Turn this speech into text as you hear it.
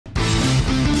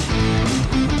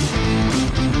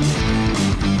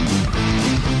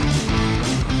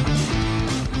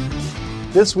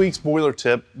This week's boiler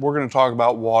tip, we're going to talk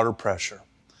about water pressure.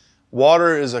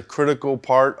 Water is a critical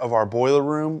part of our boiler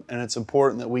room, and it's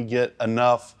important that we get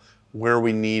enough where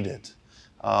we need it.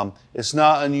 It's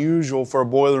not unusual for a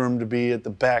boiler room to be at the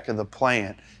back of the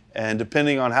plant, and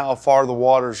depending on how far the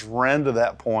water's run to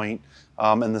that point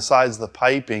and the size of the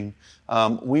piping,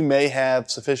 we may have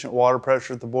sufficient water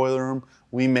pressure at the boiler room,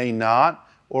 we may not,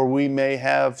 or we may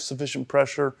have sufficient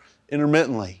pressure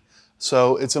intermittently.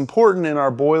 So it's important in our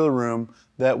boiler room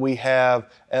that we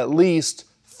have at least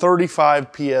 35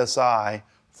 psi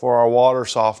for our water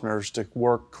softeners to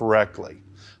work correctly.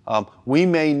 We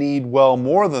may need well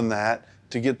more than that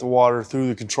to get the water through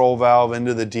the control valve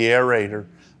into the deaerator,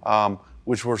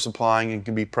 which we're supplying and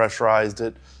can be pressurized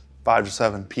at 5 to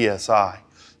 7 psi.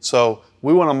 So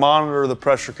we want to monitor the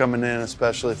pressure coming in,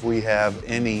 especially if we have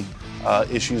any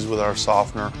issues with our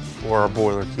softener or our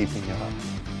boiler keeping it up.